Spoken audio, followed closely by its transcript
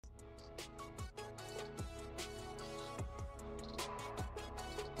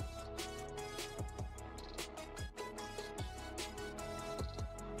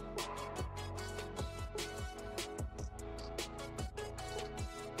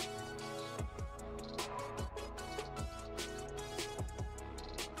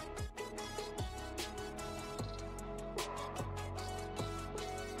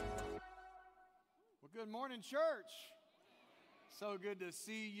morning, church. So good to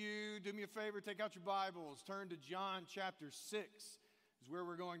see you. Do me a favor, take out your Bibles. Turn to John chapter 6 is where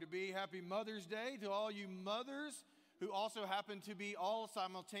we're going to be. Happy Mother's Day to all you mothers who also happen to be all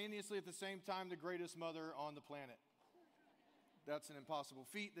simultaneously at the same time the greatest mother on the planet. That's an impossible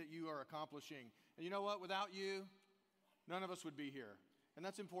feat that you are accomplishing. And you know what? Without you, none of us would be here. And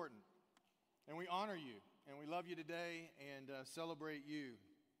that's important. And we honor you. And we love you today and celebrate you.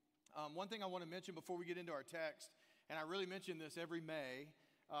 One thing I want to mention before we get into our text, and I really mention this every May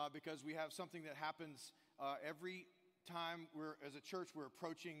because we have something that happens every time as a church, we're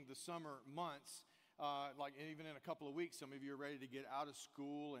approaching the summer months. Like even in a couple of weeks, some of you are ready to get out of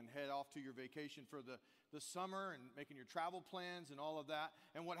school and head off to your vacation for the summer and making your travel plans and all of that.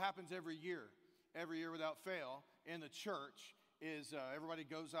 And what happens every year without fail in the church is everybody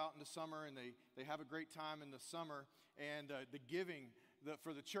goes out in the summer and they have a great time in the summer, and the giving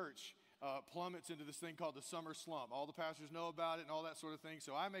for the church plummets into this thing called the summer slump. All the pastors know about it and all that sort of thing.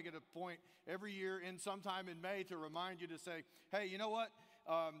 So I make it a point every year sometime in May to remind you to say, hey, you know what?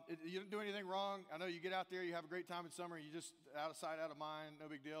 You didn't do anything wrong. I know you get out there, you have a great time in summer, you just out of sight, out of mind, no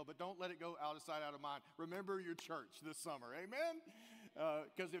big deal. But don't let it go out of sight, out of mind. Remember your church this summer, amen?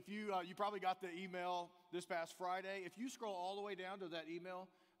 Because if you probably got the email this past Friday. If you scroll all the way down to that email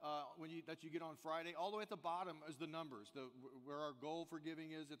that you get on Friday, all the way at the bottom is the numbers, where our goal for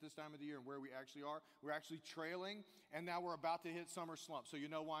giving is at this time of the year and where we actually are. We're actually trailing, and now we're about to hit summer slump. So you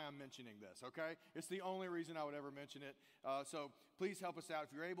know why I'm mentioning this, okay? It's the only reason I would ever mention it. So please help us out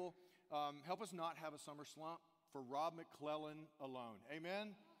if you're able. Help us not have a summer slump for Rob McClellan alone.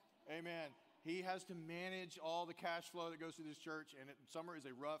 Amen? Amen. He has to manage all the cash flow that goes through this church, and summer is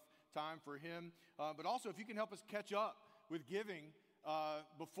a rough time for him. But also, if you can help us catch up with giving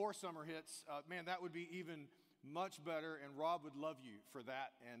before summer hits, man, that would be even much better, and Rob would love you for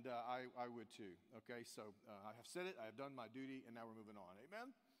that, and I would too. Okay, so I have said it, I have done my duty, and now we're moving on.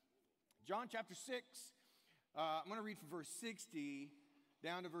 Amen? John chapter 6, I'm going to read from verse 60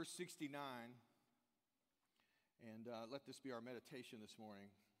 down to verse 69, and let this be our meditation this morning.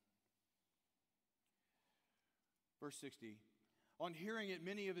 Verse 60, on hearing it,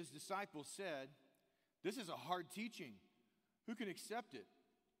 many of his disciples said, "This is a hard teaching. Who can accept it?"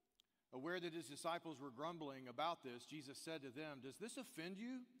 Aware that his disciples were grumbling about this, Jesus said to them, "Does this offend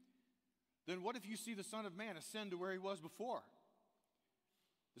you? Then what if you see the Son of Man ascend to where he was before?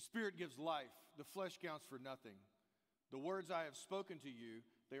 The Spirit gives life, the flesh counts for nothing. The words I have spoken to you,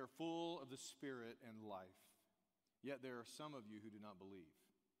 they are full of the Spirit and life. Yet there are some of you who do not believe."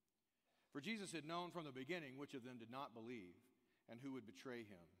 For Jesus had known from the beginning which of them did not believe and who would betray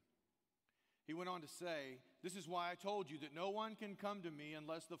him. He went on to say, "This is why I told you that no one can come to me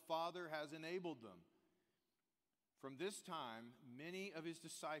unless the Father has enabled them." From this time, many of his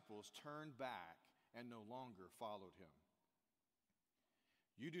disciples turned back and no longer followed him.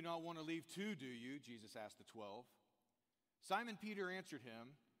 "You do not want to leave too, do you?" Jesus asked the 12. Simon Peter answered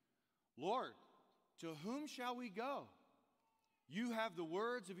him, "Lord, to whom shall we go? You have the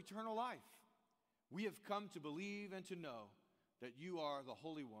words of eternal life. We have come to believe and to know that you are the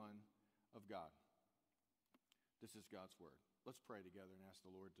Holy One of God." This is God's word. Let's pray together and ask the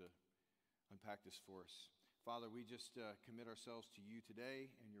Lord to unpack this for us. Father, we just commit ourselves to you today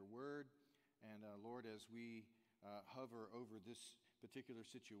and your word. And Lord, as we hover over this particular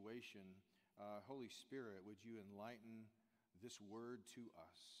situation, Holy Spirit, would you enlighten this word to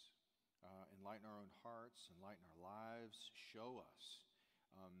us? Enlighten our own hearts, enlighten our lives, show us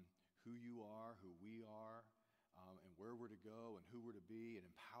who you are, who we are, and where we're to go and who we're to be, and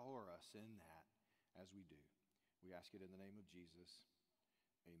empower us in that as we do. We ask it in the name of Jesus.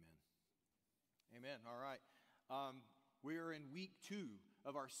 Amen. Amen. All right. We are in week 2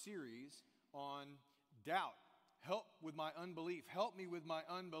 of our series on doubt. Help with my unbelief. Help me with my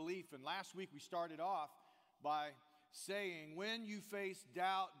unbelief. And last week we started off by saying, when you face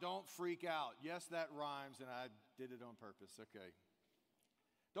doubt, don't freak out. Yes, that rhymes, and I did it on purpose. Okay.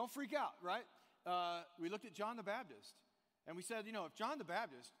 Don't freak out, right? We looked at John the Baptist, and we said, if John the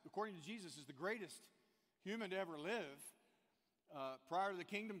Baptist, according to Jesus, is the greatest human to ever live prior to the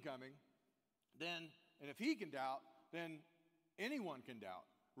kingdom coming, and if he can doubt, then anyone can doubt,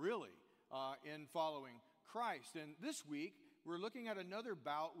 really, in following Christ. And this week, we're looking at another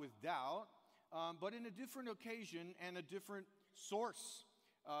bout with doubt, but in a different occasion and a different source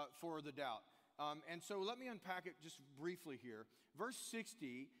for the doubt. And so let me unpack it just briefly here. Verse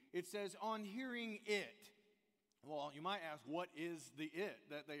 60, it says, on hearing it. Well, you might ask, what is the it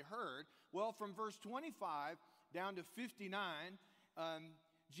that they heard? Well, from verse 25 down to 59,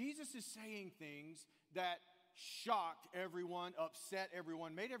 Jesus is saying things that shocked everyone, upset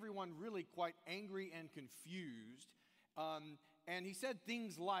everyone, made everyone really quite angry and confused. And he said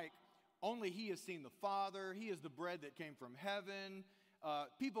things like, only he has seen the Father. He is the bread that came from heaven.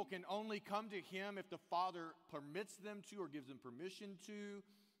 People can only come to him if the Father permits them to or gives them permission to.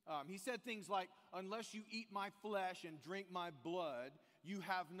 He said things like, unless you eat my flesh and drink my blood, you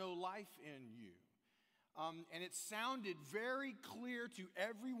have no life in you. And it sounded very clear to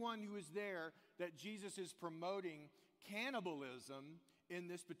everyone who was there that Jesus is promoting cannibalism in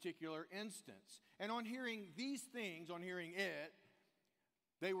this particular instance. And on hearing these things, on hearing it,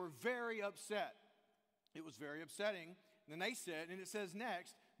 they were very upset. It was very upsetting. And then they said, and it says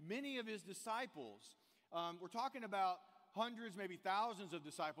next, many of his disciples, we're talking about hundreds, maybe thousands of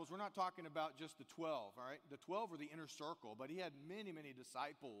disciples. We're not talking about just the 12, all right? The 12 were the inner circle, but he had many, many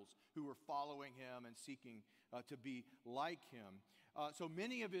disciples who were following him and seeking to be like him. So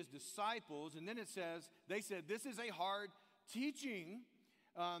many of his disciples, and then it says, they said, this is a hard teaching,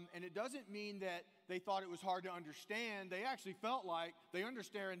 and it doesn't mean that they thought it was hard to understand. They actually felt like they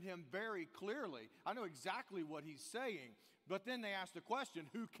understand him very clearly. I know exactly what he's saying, but then they asked the question,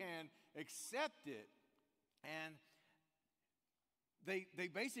 who can accept it? And they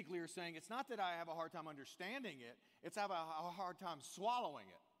basically are saying, it's not that I have a hard time understanding it, it's I have a hard time swallowing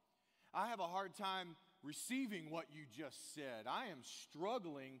it. I have a hard time receiving what you just said. I am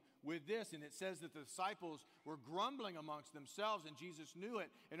struggling with this. And it says that the disciples were grumbling amongst themselves, and Jesus knew it.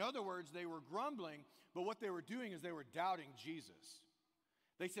 In other words, they were grumbling, but what they were doing is they were doubting Jesus.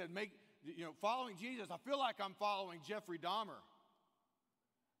 They said, following Jesus, I feel like I'm following Jeffrey Dahmer.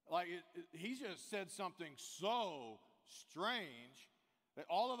 Like he just said something so strange that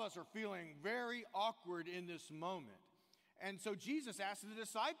all of us are feeling very awkward in this moment. And so Jesus asked the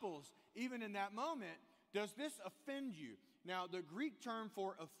disciples, even in that moment, does this offend you? Now, the Greek term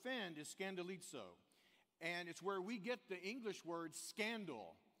for offend is scandalizo, and it's where we get the English word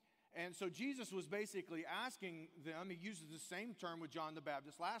scandal. And so Jesus was basically asking them, he uses the same term with John the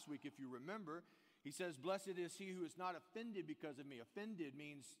Baptist last week, if you remember. He says, blessed is he who is not offended because of me. Offended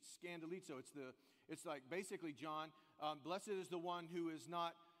means scandalizo. It's like basically, John, blessed is the one who is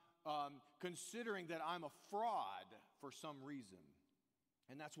not considering that I'm a fraud for some reason.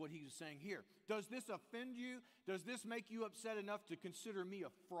 And that's what he was saying here. Does this offend you? Does this make you upset enough to consider me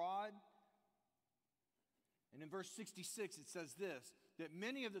a fraud? And in verse 66, it says this, that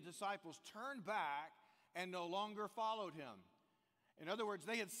many of the disciples turned back and no longer followed him. In other words,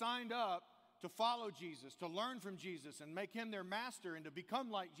 they had signed up to follow Jesus, to learn from Jesus and make him their master and to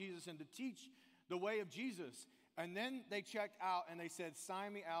become like Jesus and to teach the way of Jesus. And then they checked out and they said,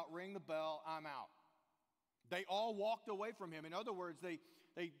 sign me out, ring the bell, I'm out. They all walked away from him. In other words, they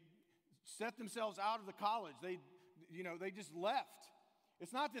set themselves out of the college. They just left.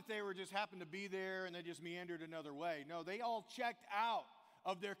 It's not that they were just happened to be there and they just meandered another way. No, they all checked out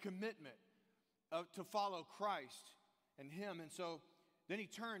of their commitment to follow Christ and him. And so then he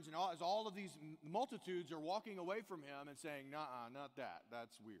turns, and as all of these multitudes are walking away from him and saying, nuh-uh, not that.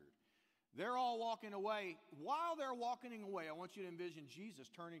 That's weird. They're all walking away. While they're walking away, I want you to envision Jesus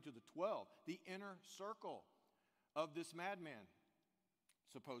turning to the 12, the inner circle of this madman,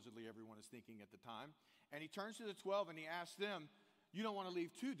 supposedly everyone is thinking at the time. And he turns to the 12 and he asks them, you don't want to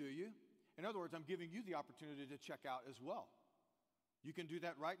leave too, do you? In other words, I'm giving you the opportunity to check out as well. You can do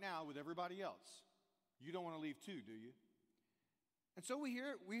that right now with everybody else. You don't want to leave too, do you? And so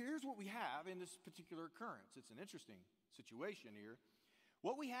here's what we have in this particular occurrence. It's an interesting situation here.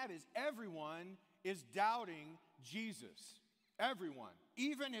 What we have is everyone is doubting Jesus. Everyone,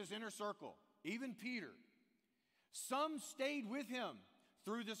 even his inner circle, even Peter. Some stayed with him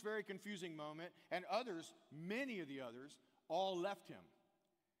through this very confusing moment, and others, many of the others, all left him.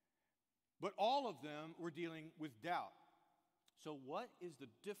 But all of them were dealing with doubt. So what is the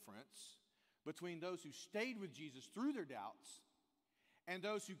difference between those who stayed with Jesus through their doubts and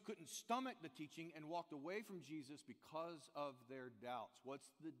those who couldn't stomach the teaching and walked away from Jesus because of their doubts? What's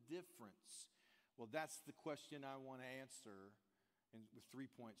the difference? Well, that's the question I want to answer with 3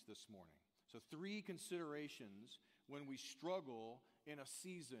 points this morning. So 3 considerations when we struggle in a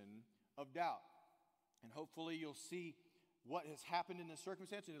season of doubt. And hopefully you'll see what has happened in this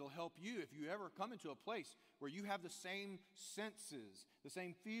circumstance, and it'll help you if you ever come into a place where you have the same senses, the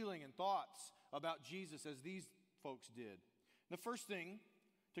same feeling and thoughts about Jesus as these folks did. The first thing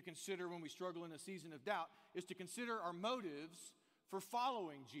to consider when we struggle in a season of doubt is to consider our motives for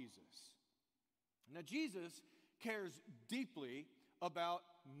following Jesus. Now, Jesus cares deeply about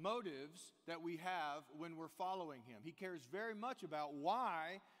motives that we have when we're following him. He cares very much about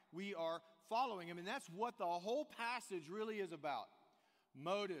why we are following him, and that's what the whole passage really is about.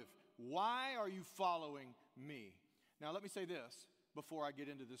 Motive. Why are you following me. Now, let me say this before I get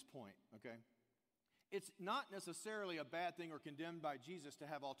into this point, okay? It's not necessarily a bad thing or condemned by Jesus to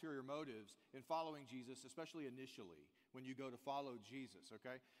have ulterior motives in following Jesus, especially initially when you go to follow Jesus,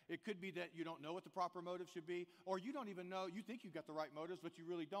 okay? It could be that you don't know what the proper motive should be, or you don't even know, you think you've got the right motives, but you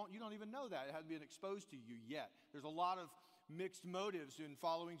really don't. You don't even know that. It hasn't been exposed to you yet. There's a lot of mixed motives in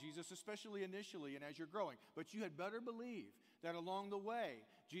following Jesus, especially initially and as you're growing. But you had better believe that along the way,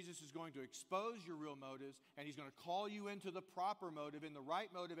 Jesus is going to expose your real motives, and he's going to call you into the proper motive, and the right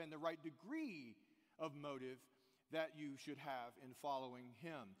motive, and the right degree of motive that you should have in following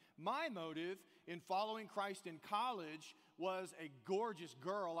him. My motive in following Christ in college was a gorgeous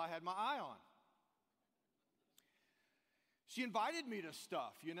girl I had my eye on. She invited me to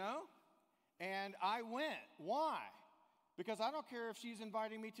stuff, you know, and I went. Why? Because I don't care if she's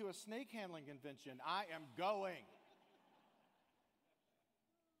inviting me to a snake handling convention. I am going.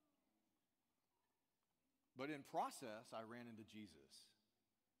 But in process, I ran into Jesus.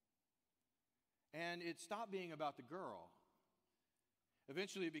 And it stopped being about the girl.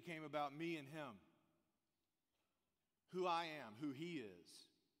 Eventually, it became about me and him. Who I am, who he is,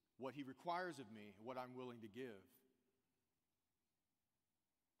 what he requires of me, what I'm willing to give.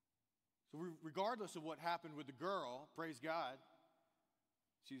 So regardless of what happened with the girl, praise God,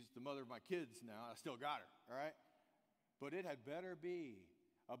 she's the mother of my kids now. I still got her, all right? But it had better be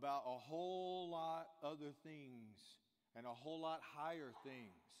about a whole lot other things and a whole lot higher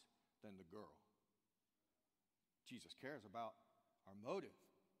things than the girl. Jesus cares about our motive.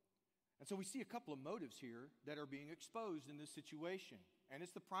 And so we see a couple of motives here that are being exposed in this situation. And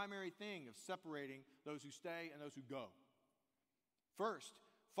it's the primary thing of separating those who stay and those who go. First,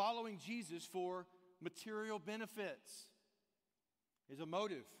 following Jesus for material benefits is a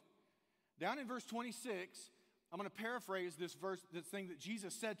motive. Down in verse 26, I'm going to paraphrase this verse, this thing that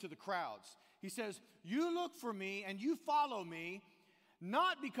Jesus said to the crowds. He says, "You look for me and you follow me,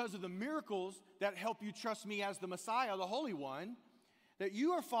 not because of the miracles that help you trust me as the Messiah, the Holy One, that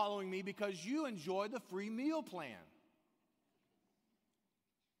you are following me because you enjoy the free meal plan."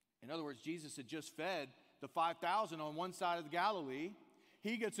 In other words, Jesus had just fed the 5,000 on one side of the Galilee.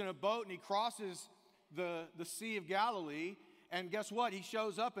 He gets in a boat and he crosses the Sea of Galilee. And guess what? He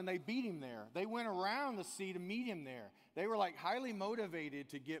shows up and they beat him there. They went around the sea to meet him there. They were like highly motivated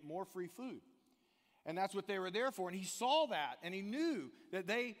to get more free food. And that's what they were there for. And he saw that and he knew that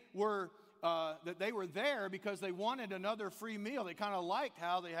they were there because they wanted another free meal. They kind of liked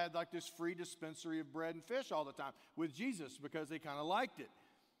how they had like this free dispensary of bread and fish all the time with Jesus because they kind of liked it.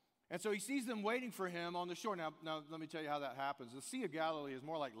 And so he sees them waiting for him on the shore. Now let me tell you how that happens. The Sea of Galilee is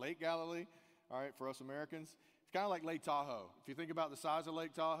more like Lake Galilee, all right, for us Americans. It's kind of like Lake Tahoe. If you think about the size of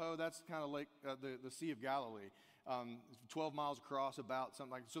Lake Tahoe, that's kind of like the Sea of Galilee. 12 miles across, about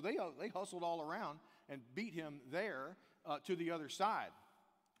something like that. So they hustled all around and beat him there to the other side.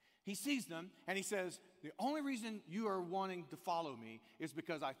 He sees them and he says, "The only reason you are wanting to follow me is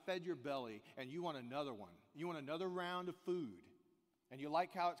because I fed your belly and you want another one. You want another round of food. And you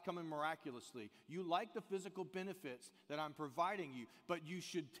like how it's coming miraculously. You like the physical benefits that I'm providing you. But you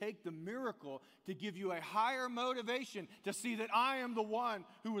should take the miracle to give you a higher motivation to see that I am the one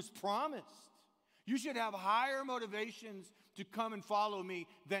who was promised. You should have higher motivations to come and follow me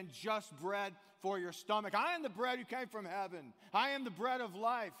than just bread for your stomach. I am the bread who came from heaven. I am the bread of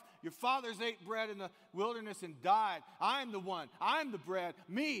life. Your fathers ate bread in the wilderness and died. I am the one. I am the bread.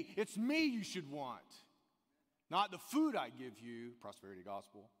 Me. It's me you should want. Not the food I give you," prosperity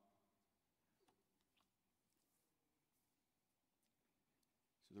gospel.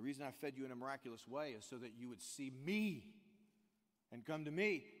 So the reason I fed you in a miraculous way is so that you would see me and come to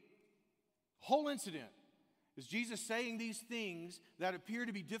me. Whole incident is Jesus saying these things that appear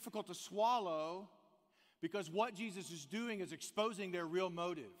to be difficult to swallow because what Jesus is doing is exposing their real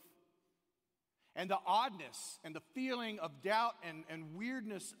motive. And the oddness and the feeling of doubt and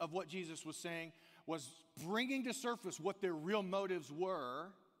weirdness of what Jesus was saying was bringing to surface what their real motives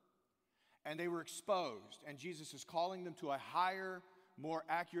were, and they were exposed. And Jesus is calling them to a higher, more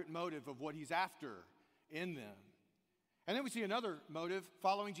accurate motive of what he's after in them. And then we see another motive,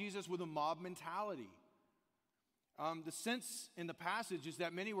 following Jesus with a mob mentality. The sense in the passage is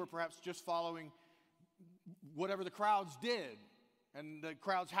that many were perhaps just following whatever the crowds did. And the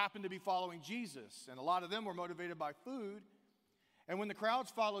crowds happened to be following Jesus. And a lot of them were motivated by food. And when the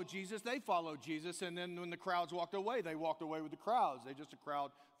crowds followed Jesus, they followed Jesus. And then when the crowds walked away, they walked away with the crowds. They're just a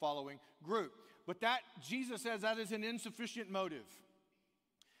crowd-following group. But that, Jesus says, that is an insufficient motive.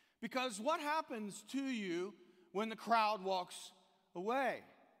 Because what happens to you when the crowd walks away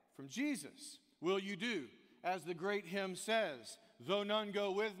from Jesus? Will you do, as the great hymn says, "Though none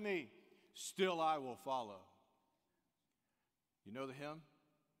go with me, still I will follow. You know the hymn?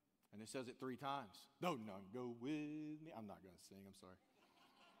 And it says it 3 times. Though none go with me. I'm not going to sing, I'm sorry.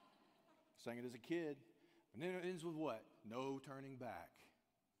 Sang it as a kid. And then it ends with what? No turning back.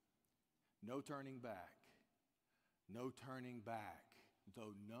 No turning back. No turning back.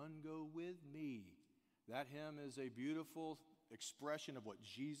 Though none go with me. That hymn is a beautiful expression of what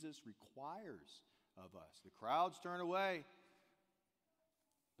Jesus requires of us. The crowds turn away,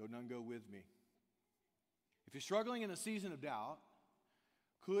 though none go with me. If you're struggling in a season of doubt,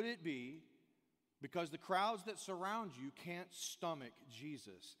 could it be because the crowds that surround you can't stomach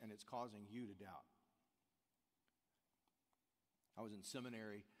Jesus and it's causing you to doubt? I was in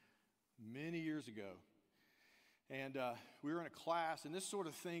seminary many years ago, and we were in a class, and this sort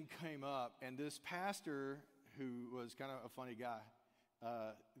of thing came up, and this pastor, who was kind of a funny guy,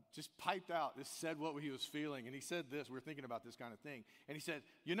 just piped out, just said what he was feeling, and he said this, we were thinking about this kind of thing, and he said,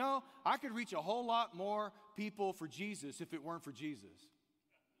 you know, I could reach a whole lot more people for Jesus if it weren't for Jesus.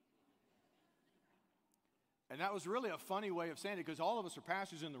 And that was really a funny way of saying it, because all of us are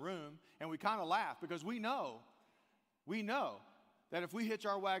pastors in the room, and we kind of laugh, because we know that if we hitch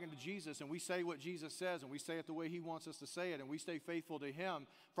our wagon to Jesus and we say what Jesus says and we say it the way he wants us to say it and we stay faithful to him,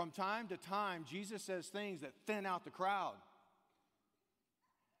 from time to time, Jesus says things that thin out the crowd.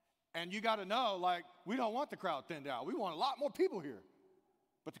 And you got to know, like, we don't want the crowd thinned out. We want a lot more people here.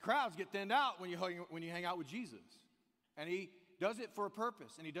 But the crowds get thinned out when you hang out with Jesus. And he does it for a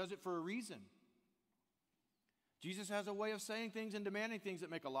purpose, and he does it for a reason. Jesus has a way of saying things and demanding things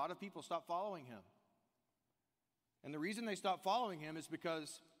that make a lot of people stop following him. And the reason they stop following him is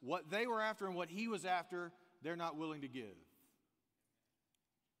because what they were after and what he was after, they're not willing to give.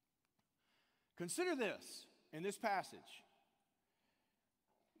 Consider this in this passage,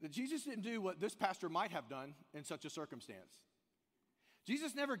 that Jesus didn't do what this pastor might have done in such a circumstance.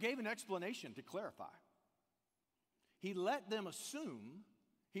 Jesus never gave an explanation to clarify. He let them assume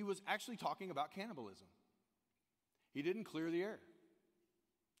he was actually talking about cannibalism. He didn't clear the air.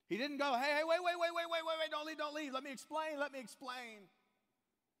 He didn't go, hey, wait, don't leave. Let me explain.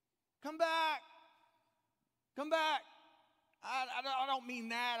 Come back. I don't mean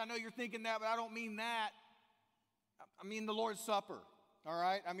that. I know you're thinking that, but I don't mean that. I mean the Lord's Supper, all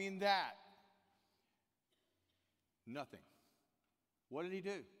right? I mean that. Nothing. What did he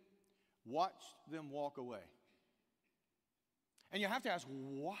do? Watched them walk away. And you have to ask,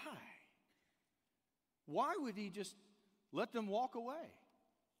 why? Why would he just let them walk away?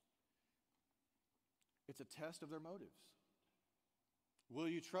 It's a test of their motives. Will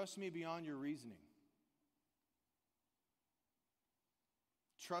you trust me beyond your reasoning?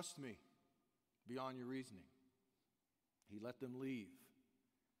 Trust me beyond your reasoning. He let them leave.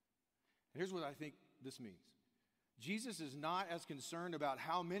 Here's what I think this means. Jesus is not as concerned about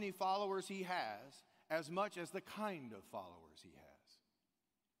how many followers he has as much as the kind of followers he has.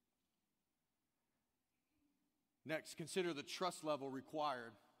 Next, consider the trust level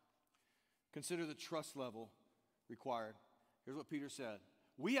required. Consider the trust level required. Here's what Peter said.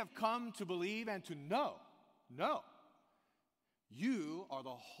 We have come to believe and to know. You are the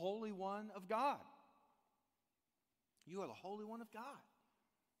Holy One of God. You are the Holy One of God.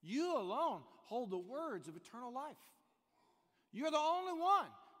 You alone hold the words of eternal life. You're the only one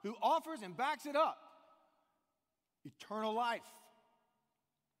who offers and backs it up. Eternal life.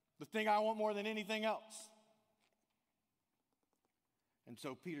 The thing I want more than anything else. And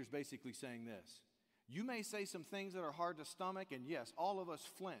so Peter's basically saying this. You may say some things that are hard to stomach, and yes, all of us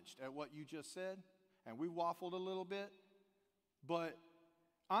flinched at what you just said, and we waffled a little bit, but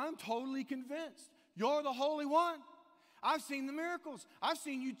I'm totally convinced you're the Holy One. I've seen the miracles. I've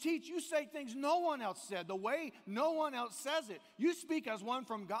seen you teach. You say things no one else said, the way no one else says it. You speak as one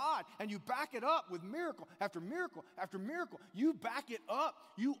from God, and you back it up with miracle after miracle after miracle. You back it up.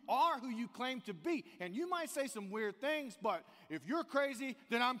 You are who you claim to be. And you might say some weird things, but if you're crazy,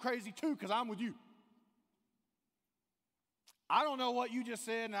 then I'm crazy too, because I'm with you. I don't know what you just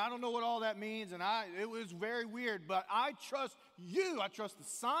said, and I don't know what all that means, and it was very weird, but I trust you. I trust the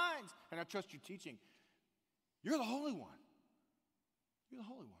signs, and I trust your teaching. You're the Holy One. You're the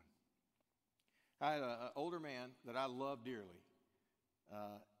Holy One. I had an older man that I love dearly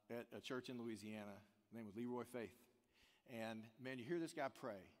at a church in Louisiana. His name was Leroy Faith. And, man, you hear this guy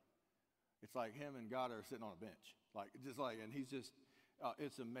pray. It's like him and God are sitting on a bench. And he's just,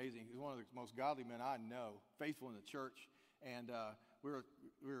 it's amazing. He's one of the most godly men I know, faithful in the church. And we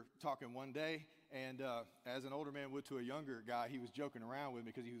were talking one day, and as an older man would to a younger guy, he was joking around with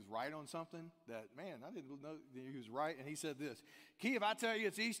me because he was right on something that, man, I didn't know he was right. And he said this, Key, if I tell you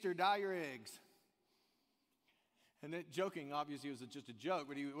it's Easter, dye your eggs. And then joking, obviously, was just a joke,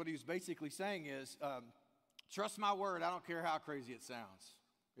 but what he was basically saying is, trust my word, I don't care how crazy it sounds.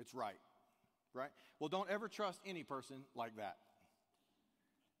 It's right, right? Well, don't ever trust any person like that,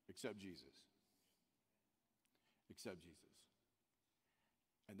 except Jesus. Except Jesus.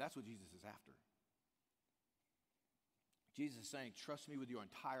 And that's what Jesus is after. Jesus is saying, trust me with your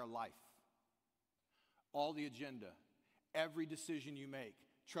entire life. All the agenda, every decision you make,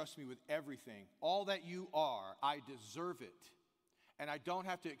 trust me with everything. All that you are, I deserve it. And I don't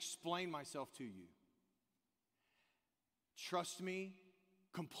have to explain myself to you. Trust me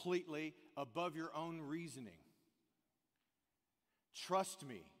completely above your own reasoning. Trust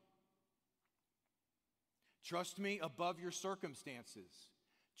me. Trust me above your circumstances.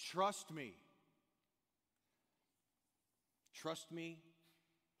 Trust me. Trust me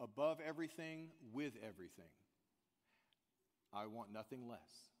above everything, with everything. I want nothing less.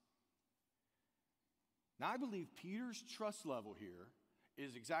 Now, I believe Peter's trust level here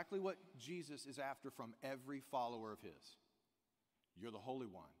is exactly what Jesus is after from every follower of his. You're the Holy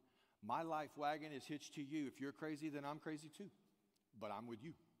One. My life wagon is hitched to you. If you're crazy, then I'm crazy too. But I'm with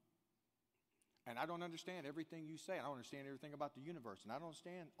you. And I don't understand everything you say. I don't understand everything about the universe. And I don't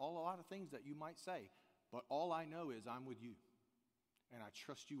understand a lot of things that you might say. But all I know is I'm with you. And I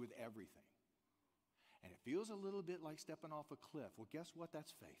trust you with everything. And it feels a little bit like stepping off a cliff. Well, guess what?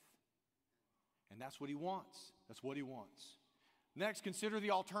 That's faith. And that's what he wants. That's what he wants. Next, consider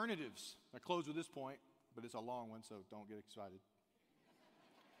the alternatives. I close with this point, but it's a long one, so don't get excited.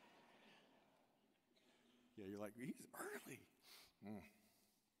 Yeah, you're like, he's early.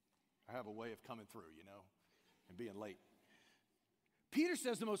 I have a way of coming through, and being late. Peter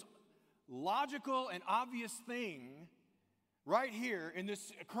says the most logical and obvious thing right here in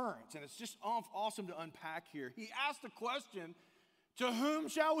this occurrence, and it's just awesome to unpack here. He asked the question, to whom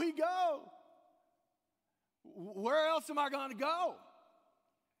shall we go? Where else am I going to go?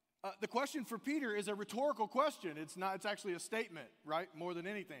 The question for Peter is a rhetorical question. It's actually a statement, right? More than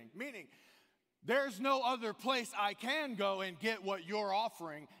anything. Meaning, there's no other place I can go and get what you're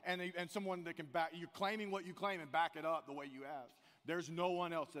offering, and someone that can back, you're claiming what you claim and back it up the way you have. There's no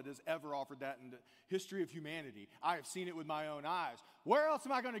one else that has ever offered that in the history of humanity. I have seen it with my own eyes. Where else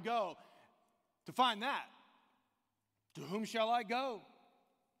am I going to go to find that? To whom shall I go?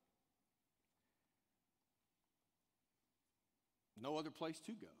 No other place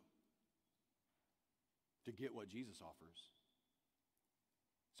to go to get what Jesus offers.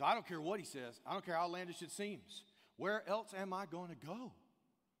 So I don't care what he says. I don't care how outlandish it seems. Where else am I going to go?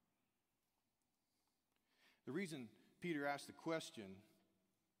 The reason Peter asked the question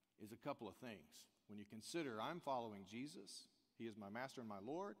is a couple of things. When you consider I'm following Jesus, he is my master and my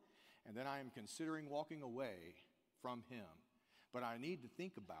Lord, and then I am considering walking away from him. But I need to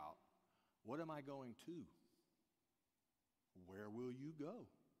think about, what am I going to? Where will you go?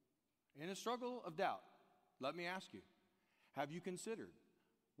 In a struggle of doubt, let me ask you, have you considered,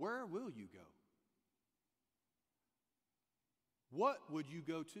 where will you go? What would you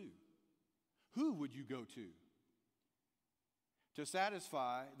go to? Who would you go to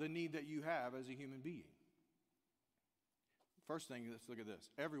satisfy the need that you have as a human being? First thing, let's look at this.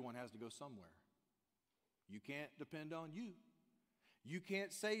 Everyone has to go somewhere. You can't depend on you. You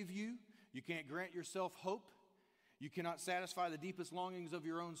can't save you. You can't grant yourself hope. You cannot satisfy the deepest longings of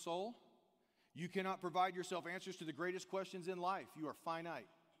your own soul. You cannot provide yourself answers to the greatest questions in life. You are finite.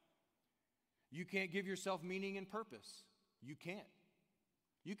 You can't give yourself meaning and purpose. You can't.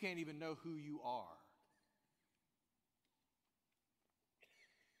 You can't even know who you are.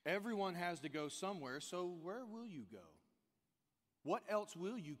 Everyone has to go somewhere, so where will you go? What else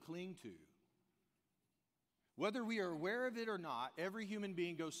will you cling to? Whether we are aware of it or not, every human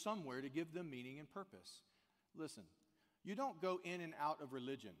being goes somewhere to give them meaning and purpose. Listen, you don't go in and out of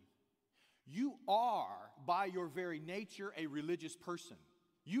religion. You are, by your very nature, a religious person.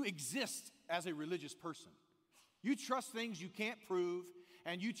 You exist as a religious person. You trust things you can't prove,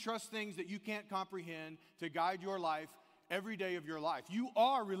 and you trust things that you can't comprehend to guide your life every day of your life. You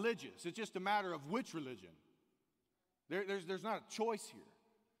are religious. It's just a matter of which religion. There's not a choice here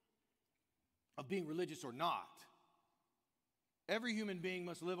of being religious or not. Every human being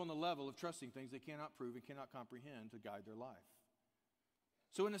must live on the level of trusting things they cannot prove and cannot comprehend to guide their life.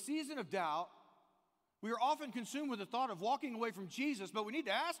 So in a season of doubt, we are often consumed with the thought of walking away from Jesus, but we need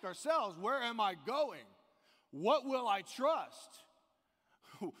to ask ourselves, where am I going? What will I trust?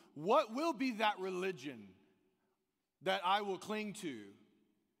 What will be that religion that I will cling to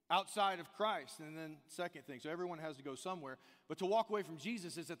outside of Christ. And then second thing, so everyone has to go somewhere. But to walk away from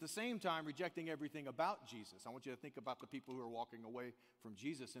Jesus is at the same time rejecting everything about Jesus. I want you to think about the people who are walking away from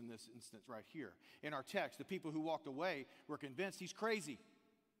Jesus in this instance right here. In our text, the people who walked away were convinced he's crazy.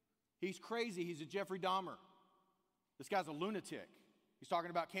 He's crazy. He's a Jeffrey Dahmer. This guy's a lunatic. He's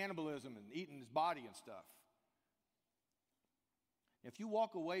talking about cannibalism and eating his body and stuff. If you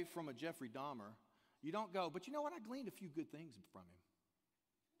walk away from a Jeffrey Dahmer, you don't go, but you know what? I gleaned a few good things from him.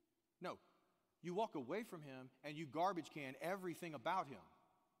 No. You walk away from him and you garbage can everything about him.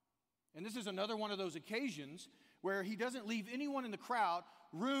 And this is another one of those occasions where he doesn't leave anyone in the crowd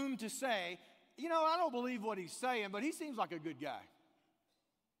room to say, you know, I don't believe what he's saying, but he seems like a good guy.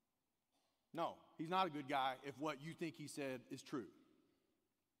 No, he's not a good guy if what you think he said is true.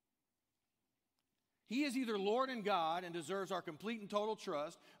 He is either Lord and God and deserves our complete and total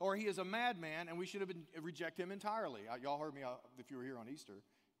trust, or he is a madman and we should have reject him entirely. Y'all heard me if you were here on Easter.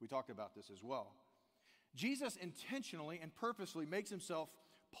 We talked about this as well. Jesus intentionally and purposely makes himself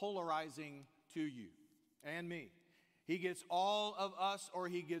polarizing to you and me. He gets all of us or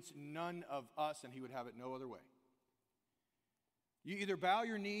he gets none of us, and he would have it no other way. You either bow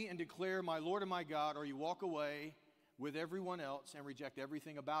your knee and declare, my Lord and my God, or you walk away with everyone else and reject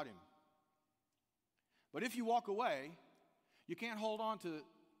everything about him. But if you walk away, you can't hold on to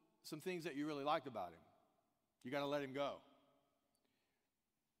some things that you really liked about him. You got to let him go.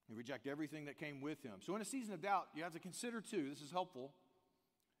 You reject everything that came with him. So in a season of doubt, you have to consider too, this is helpful.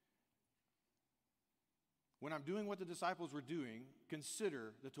 When I'm doing what the disciples were doing,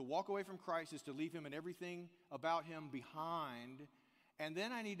 consider that to walk away from Christ is to leave him and everything about him behind. And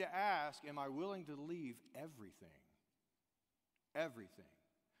then I need to ask, am I willing to leave everything? Everything.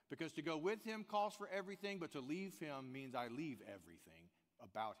 Because to go with him calls for everything, but to leave him means I leave everything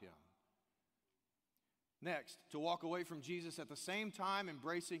about him. Next, to walk away from Jesus at the same time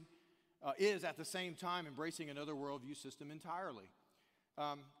embracing another worldview system entirely.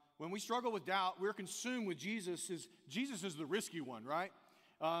 When we struggle with doubt, we're consumed with Jesus. Jesus is the risky one, right?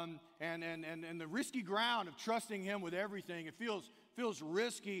 And the risky ground of trusting him with everything, it feels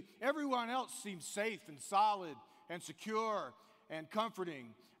risky. Everyone else seems safe and solid and secure and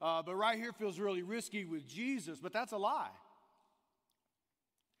comforting. But right here feels really risky with Jesus, but that's a lie.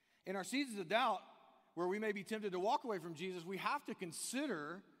 In our seasons of doubt, where we may be tempted to walk away from Jesus, we have to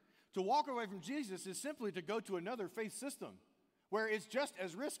consider to walk away from Jesus is simply to go to another faith system where it's just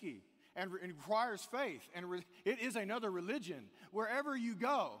as risky and requires faith. And it is another religion. Wherever you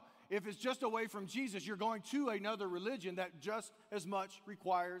go, if it's just away from Jesus, you're going to another religion that just as much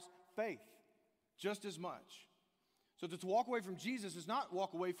requires faith. Just as much. So to walk away from Jesus is not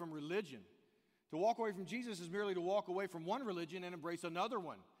walk away from religion. To walk away from Jesus is merely to walk away from one religion and embrace another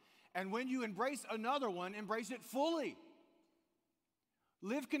one. And when you embrace another one, embrace it fully.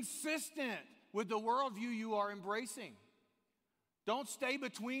 Live consistent with the worldview you are embracing. Don't stay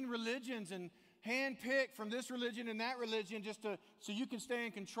between religions and handpick from this religion and that religion so you can stay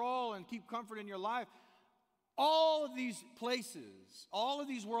in control and keep comfort in your life. All of these places, all of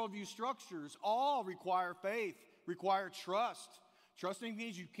these worldview structures, all require faith, require trust. Trusting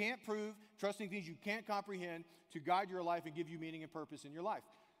things you can't prove, trusting things you can't comprehend to guide your life and give you meaning and purpose in your life.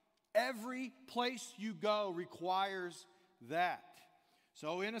 Every place you go requires that.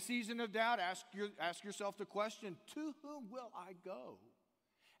 So in a season of doubt, ask yourself the question, to whom will I go?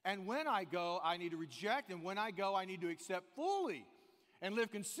 And when I go, I need to reject, and when I go, I need to accept fully and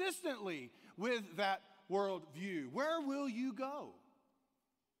live consistently with that worldview. Where will you go?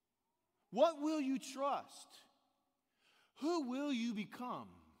 What will you trust? Who will you become?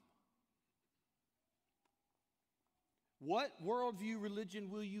 What worldview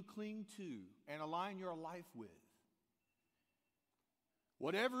religion will you cling to and align your life with?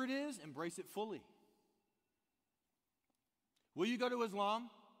 Whatever it is, embrace it fully. Will you go to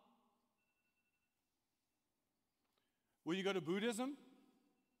Islam? Will you go to Buddhism?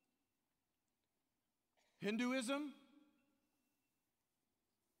 Hinduism?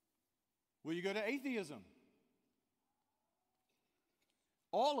 Will you go to atheism?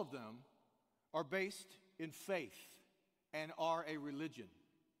 All of them are based in faith and are a religion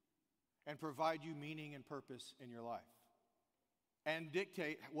and provide you meaning and purpose in your life and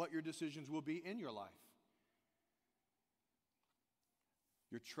dictate what your decisions will be in your life.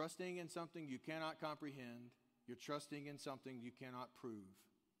 You're trusting in something you cannot comprehend. You're trusting in something you cannot prove.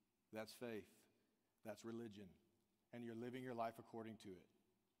 That's faith. That's religion. And you're living your life according to it.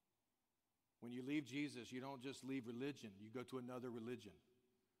 When you leave Jesus, you don't just leave religion. You go to another religion.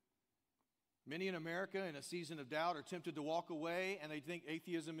 Many in America in a season of doubt are tempted to walk away, and they think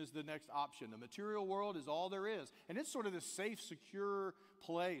atheism is the next option. The material world is all there is. And it's sort of this safe, secure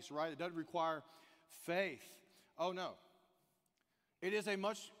place, right? It doesn't require faith. Oh, no. It is a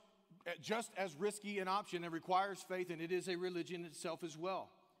much, just as risky an option and requires faith, and it is a religion itself as well.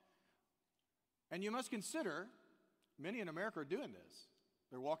 And you must consider, many in America are doing this.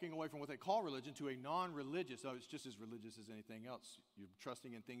 They're walking away from what they call religion to a non-religious. Oh, it's just as religious as anything else. You're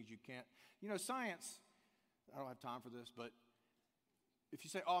trusting in things you can't. You know, science, I don't have time for this, but if you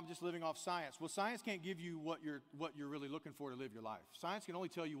say, oh, I'm just living off science. Well, science can't give you what you're really looking for to live your life. Science can only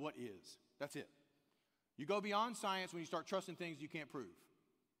tell you what is. That's it. You go beyond science when you start trusting things you can't prove.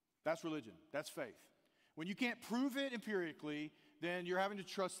 That's religion. That's faith. When you can't prove it empirically, then you're having to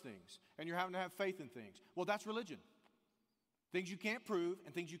trust things, and you're having to have faith in things. Well, that's religion. Things you can't prove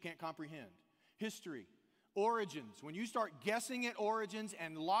and things you can't comprehend. History, origins. When you start guessing at origins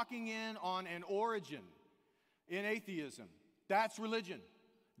and locking in on an origin in atheism, that's religion.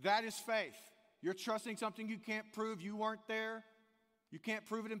 That is faith. You're trusting something you can't prove. You weren't there. You can't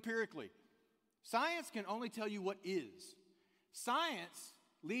prove it empirically. Science can only tell you what is. Science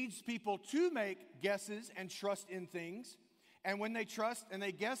leads people to make guesses and trust in things. And when they trust and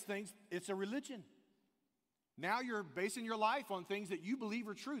they guess things, it's a religion. Now you're basing your life on things that you believe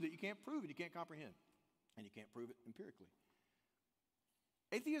are true, that you can't prove and you can't comprehend. And you can't prove it empirically.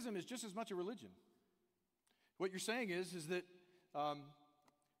 Atheism is just as much a religion. What you're saying is that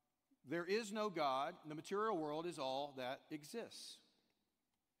there is no God. The material world is all that exists.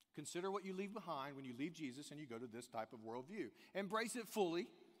 Consider what you leave behind when you leave Jesus and you go to this type of worldview. Embrace it fully.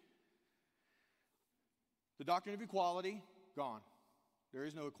 The doctrine of equality, gone. There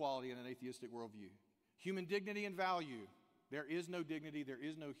is no equality in an atheistic worldview. Human dignity and value. There is no dignity, there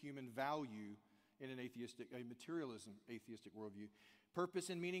is no human value in a materialism atheistic worldview. Purpose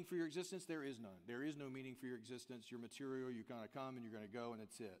and meaning for your existence, there is none. There is no meaning for your existence. You're material, you're going to come and you're going to go, and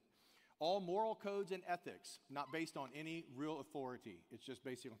that's it. All moral codes and ethics, not based on any real authority. It's just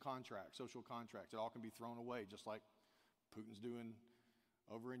based on contracts, social contracts. It all can be thrown away, just like Putin's doing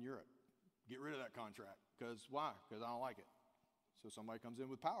over in Europe. Get rid of that contract. Because why? Because I don't like it. So somebody comes in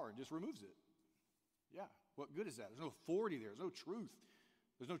with power and just removes it. Yeah, what good is that? There's no authority there. There's no truth.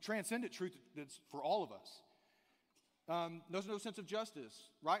 There's no transcendent truth that's for all of us. There's no sense of justice.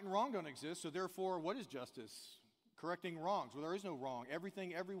 Right and wrong don't exist, so therefore, what is justice? Correcting wrongs. Well, there is no wrong.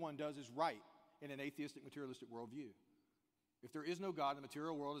 Everything everyone does is right in an atheistic, materialistic worldview. If there is no God, the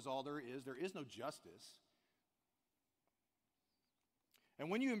material world is all there is no justice. And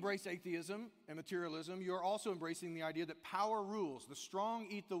when you embrace atheism and materialism, you're also embracing the idea that power rules. The strong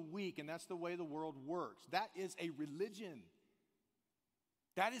eat the weak, and that's the way the world works. That is a religion.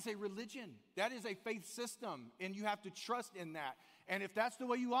 That is a religion. That is a faith system, and you have to trust in that. And if that's the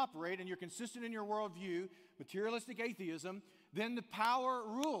way you operate and you're consistent in your worldview, materialistic atheism, then the power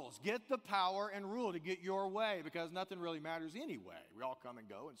rules. Get the power and rule to get your way, because nothing really matters anyway. We all come and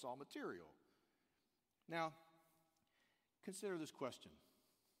go, and it's all material. Now, consider this question.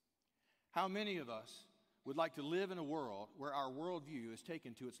 How many of us would like to live in a world where our worldview is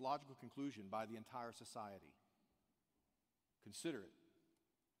taken to its logical conclusion by the entire society? Consider it.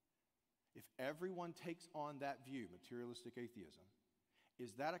 If everyone takes on that view, materialistic atheism,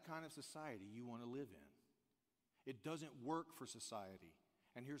 is that a kind of society you want to live in? It doesn't work for society.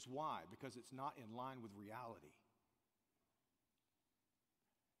 And here's why. Because it's not in line with reality.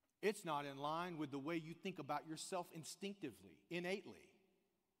 It's not in line with the way you think about yourself instinctively, innately.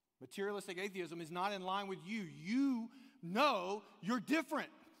 Materialistic atheism is not in line with you. You know you're different.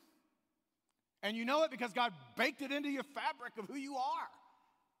 And you know it because God baked it into your fabric of who you are.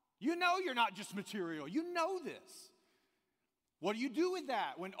 You know you're not just material. You know this. What do you do with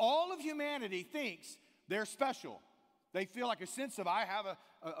that? When all of humanity thinks they're special, they feel like a sense of I have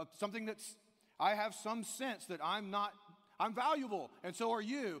some sense that I'm valuable, and so are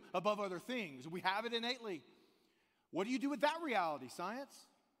you, above other things. We have it innately. What do you do with that reality, science?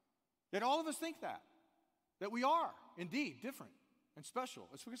 That all of us think that we are indeed different and special.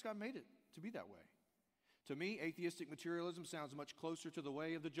 It's because God made it to be that way. To me, atheistic materialism sounds much closer to the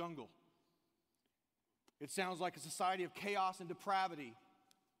way of the jungle. It sounds like a society of chaos and depravity.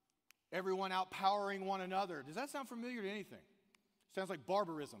 Everyone outpowering one another. Does that sound familiar to anything? It sounds like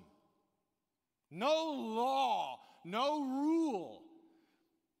barbarism. No law, no rule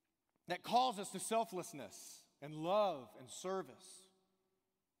that calls us to selflessness and love and service.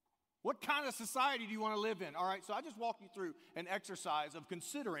 What kind of society do you want to live in? All right, so I just walked you through an exercise of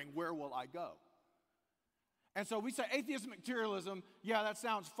considering where will I go. And so we say atheism, materialism, yeah, that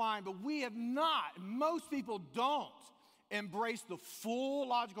sounds fine, but we have not, most people don't embrace the full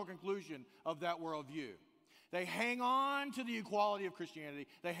logical conclusion of that worldview. They hang on to the equality of Christianity.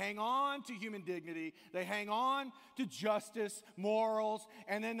 They hang on to human dignity. They hang on to justice, morals,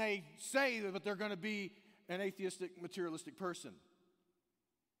 and then they say that they're going to be an atheistic, materialistic person.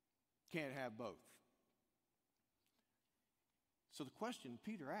 Can't have both. So the question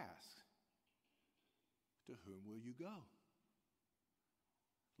Peter asks, to whom will you go?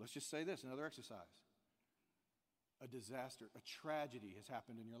 Let's just say this, another exercise. A disaster, a tragedy has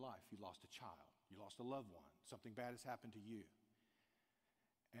happened in your life. You lost a child. You lost a loved one. Something bad has happened to you.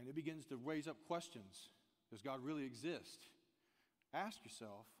 And it begins to raise up questions. Does God really exist? Ask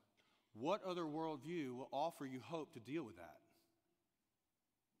yourself, what other worldview will offer you hope to deal with that?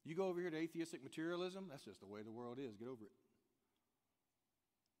 You go over here to atheistic materialism, that's just the way the world is. Get over it.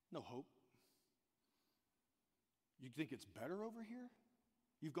 No hope. You think it's better over here?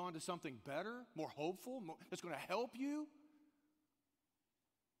 You've gone to something better, more hopeful, that's going to help you?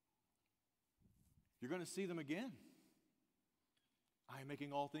 You're going to see them again. I am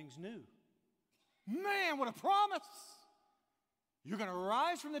making all things new. Man, what a promise! You're going to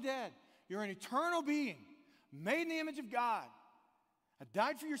rise from the dead. You're an eternal being, made in the image of God. I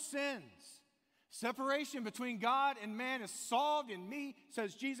died for your sins. Separation between God and man is solved in me,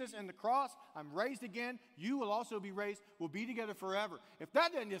 says Jesus, and the cross. I'm raised again. You will also be raised. We'll be together forever. If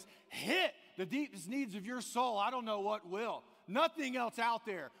that doesn't just hit the deepest needs of your soul, I don't know what will. Nothing else out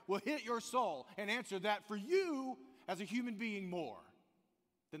there will hit your soul and answer that for you as a human being more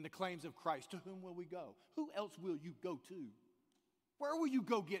than the claims of Christ. To whom will we go? Who else will you go to? Where will you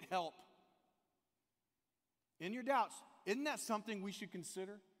go get help? In your doubts, isn't that something we should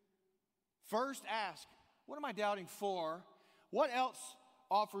consider? First, ask, what am I doubting for? What else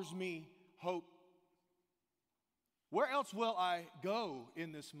offers me hope? Where else will I go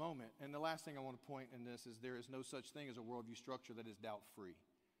in this moment? And the last thing I want to point in this is there is no such thing as a worldview structure that is doubt-free.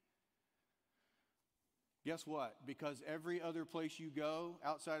 Guess what? Because every other place you go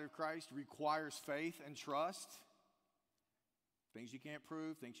outside of Christ requires faith and trust. Things you can't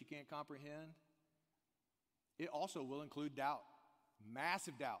prove, things you can't comprehend. It also will include doubt.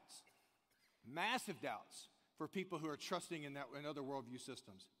 Massive doubts. Massive doubts for people who are trusting in other worldview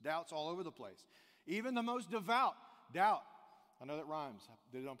systems. Doubts all over the place. Even the most devout doubt. I know that rhymes. I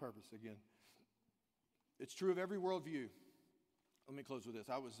did it on purpose again. It's true of every worldview. Let me close with this.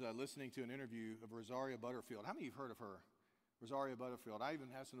 I was listening to an interview of Rosaria Butterfield. How many of you have heard of her? Rosaria Butterfield. I even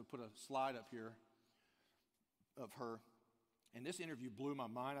have to put a slide up here of her. And this interview blew my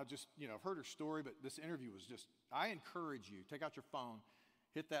mind. I've heard her story, but this interview was just, I encourage you, take out your phone,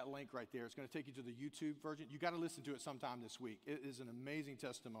 hit that link right there. It's going to take you to the YouTube version. You got to listen to it sometime this week. It is an amazing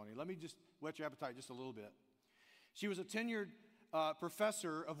testimony. Let me just whet your appetite just a little bit. She was a tenured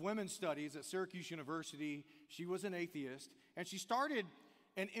professor of women's studies at Syracuse University. She was an atheist, and she started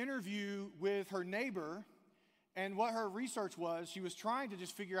an interview with her neighbor, and what her research was, she was trying to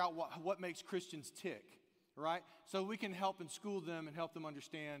just figure out what makes Christians tick, right? So we can help and school them and help them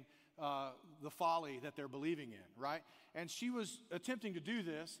understand the folly that they're believing in, right? And she was attempting to do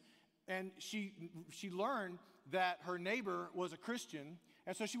this, and she learned that her neighbor was a Christian,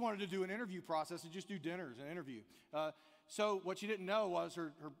 and so she wanted to do an interview process and just do dinners and interview. So what she didn't know was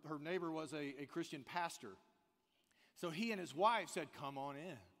her neighbor was a Christian pastor. So he and his wife said, "Come on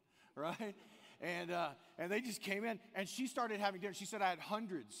in," right? And they just came in, and she started having dinner. She said, "I had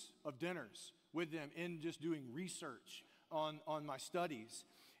hundreds of dinners with them in just doing research on my studies."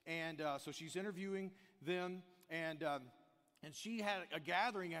 And so she's interviewing them, and she had a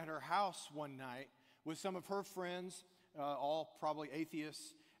gathering at her house one night with some of her friends, all probably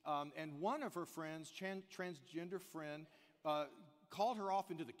atheists, and one of her friends, transgender friend, called her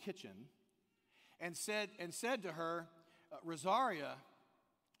off into the kitchen and said to her, "Rosaria,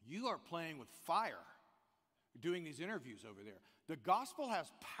 you are playing with fire doing these interviews over there. The gospel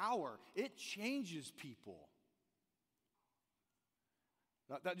has power. It changes people."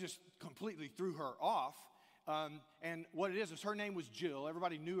 That just completely threw her off. And what it is her name was Jill.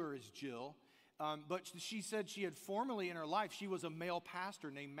 Everybody knew her as Jill. But she said she had formerly in her life, she was a male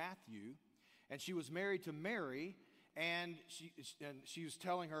pastor named Matthew, and she was married to Mary, and she was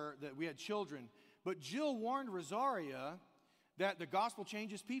telling her that we had children. But Jill warned Rosaria that the gospel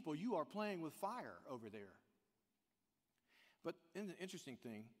changes people. You are playing with fire over there. But in the interesting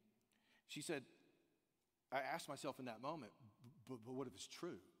thing, she said, I asked myself in that moment, but what if it's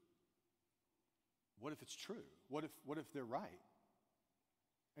true? What if it's true? What if they're right?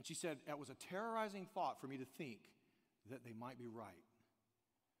 And she said, that was a terrorizing thought for me to think that they might be right.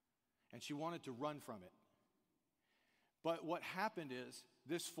 And she wanted to run from it. But what happened is,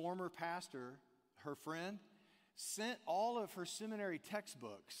 this former pastor, her friend, sent all of her seminary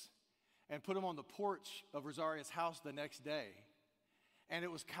textbooks and put them on the porch of Rosaria's house the next day. And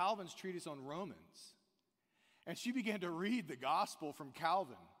it was Calvin's treatise on Romans. And she began to read the gospel from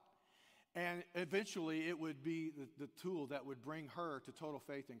Calvin. And eventually it would be the tool that would bring her to total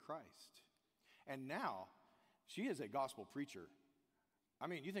faith in Christ. And now she is a gospel preacher. I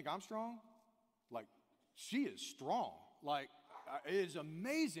mean, you think I'm strong? Like, she is strong. Like, it is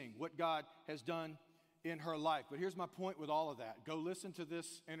amazing what God has done in her life. But here's my point with all of that. Go listen to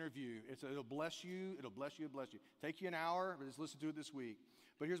this interview. It'll bless you. It'll bless you. It'll bless you. Take you an hour, but just listen to it this week.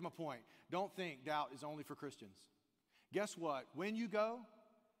 But here's my point. Don't think doubt is only for Christians. Guess what? When you go,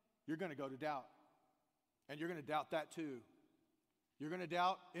 you're going to go to doubt. And you're going to doubt that too. You're going to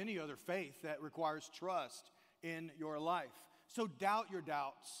doubt any other faith that requires trust in your life. So doubt your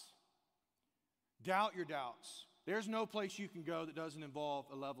doubts. Doubt your doubts. There's no place you can go that doesn't involve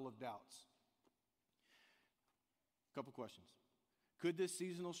a level of doubts. A couple questions. Could this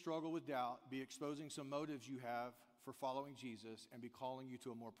seasonal struggle with doubt be exposing some motives you have for following Jesus and be calling you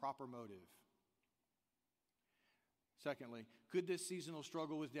to a more proper motive? Secondly, could this seasonal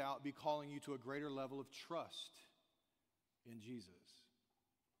struggle with doubt be calling you to a greater level of trust in Jesus?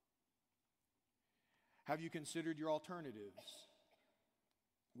 Have you considered your alternatives?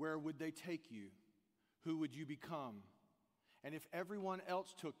 Where would they take you? Who would you become? And if everyone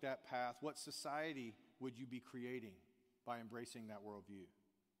else took that path, what society would you be creating by embracing that worldview?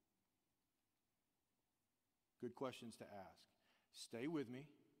 Good questions to ask. Stay with me.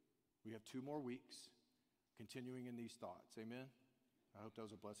 We have 2 more weeks continuing in these thoughts. Amen? I hope that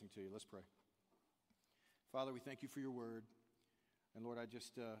was a blessing to you. Let's pray. Father, we thank you for your word. And Lord,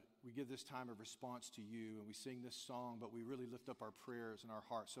 we give this time of response to you, and we sing this song, but we really lift up our prayers and our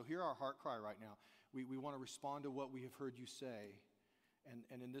hearts. So hear our heart cry right now. We want to respond to what we have heard you say.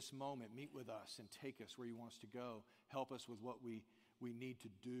 And in this moment, meet with us and take us where you want us to go. Help us with what we need to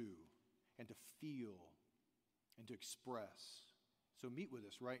do and to feel and to express. So meet with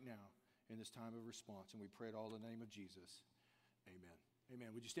us right now in this time of response. And we pray it all in the name of Jesus. Amen. Amen.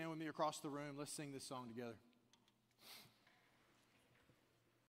 Would you stand with me across the room? Let's sing this song together.